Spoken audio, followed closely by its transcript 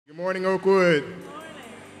Good morning, Oakwood. Good morning.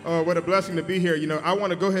 Oh, what a blessing to be here. You know, I want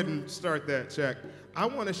to go ahead and start that check. I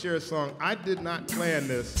want to share a song. I did not plan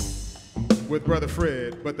this with Brother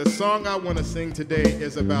Fred, but the song I want to sing today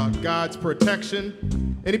is about God's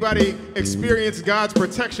protection. Anybody experience God's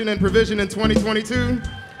protection and provision in 2022?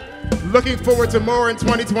 Looking forward to more in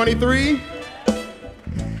 2023?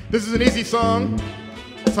 This is an easy song.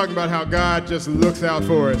 It's talking about how God just looks out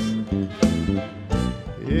for us.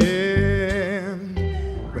 Yeah.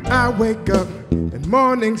 When I wake up and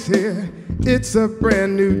morning's here, it's a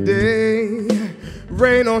brand new day.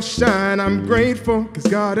 Rain or shine, I'm grateful, cause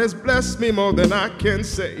God has blessed me more than I can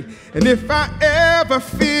say. And if I ever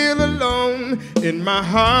feel alone, in my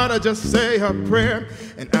heart I just say a prayer.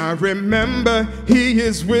 And I remember He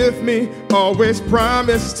is with me, always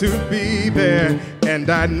promised to be there. And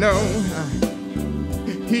I know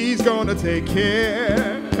He's gonna take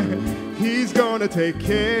care. He's gonna take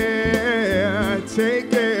care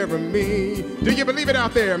of me. Do you believe it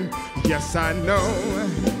out there? Yes, I know.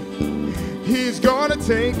 He's gonna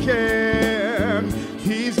take care.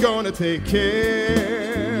 He's gonna take care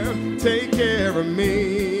of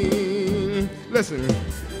me. Listen,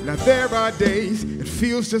 now there are days it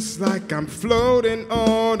feels just like I'm floating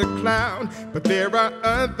on a cloud, but there are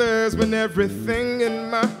others when everything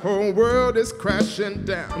in my whole world is crashing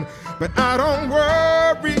down. But I don't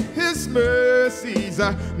worry, His mercies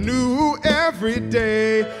are new every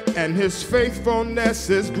day, and His faithfulness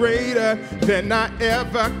is greater than I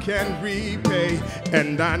ever can repay.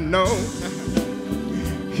 And I know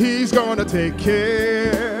He's gonna take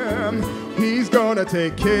care. He's gonna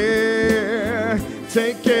take care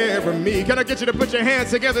of me. Can I get you to put your hands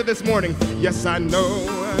together this morning? Yes, I know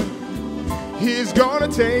He's gonna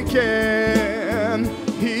take care.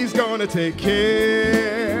 He's gonna take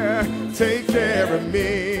care of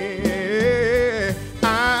me.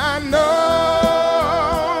 I know.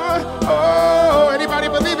 Oh, anybody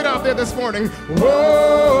believe it out there this morning?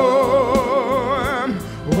 Whoa,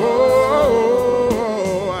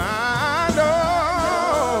 whoa, I know.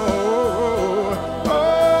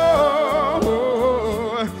 Oh,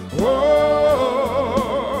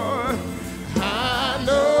 whoa, I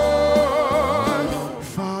know.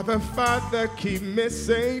 Father, keep me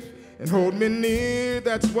safe and hold me near,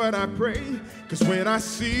 that's what I pray. Cause when I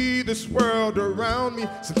see this world around me,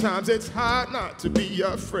 sometimes it's hard not to be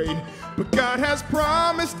afraid. But God has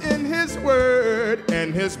promised in His word,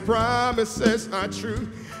 and His promises are true,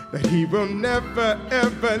 that He will never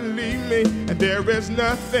ever leave me, and there is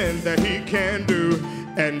nothing that He can do.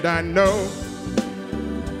 And I know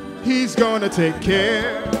He's gonna take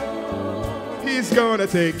care. He's gonna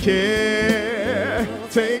take care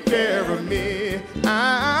of me.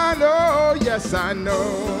 I know, yes I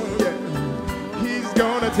know, yeah. He's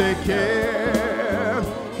gonna take care.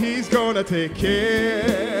 He's gonna take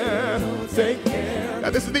care. Now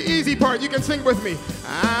this is the easy part. You can sing with me.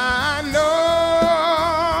 I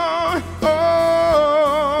know. Oh,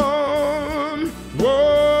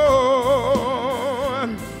 whoa,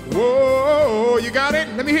 whoa. You got it?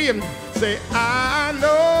 Let me hear you say, I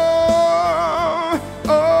know.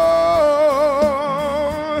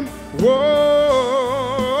 Whoa,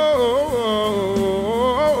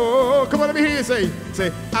 come on, let me hear you say,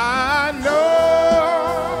 I know.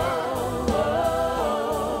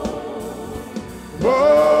 Whoa,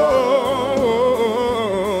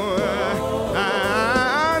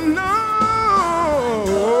 I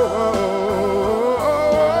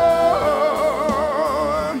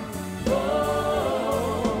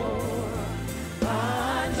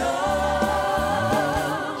know.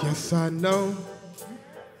 Yes, I know.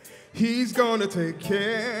 He's gonna take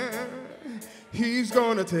care. He's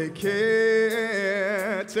gonna take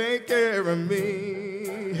care of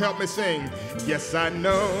me. Help me sing. Yes, I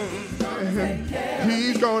know.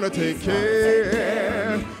 He's gonna take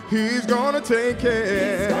care. He's gonna take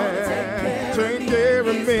care of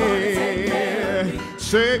me.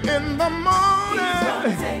 Say in the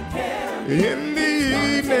morning, in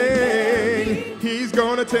the evening, He's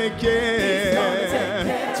gonna take care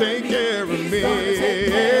of me.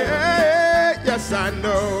 Yes, I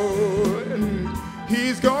know.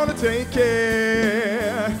 He's gonna take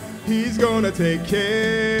care. He's gonna take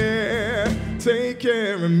care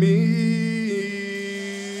of me.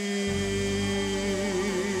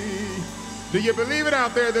 Do you believe it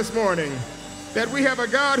out there this morning? That we have a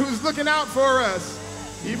God who's looking out for us,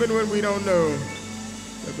 even when we don't know.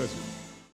 God bless you.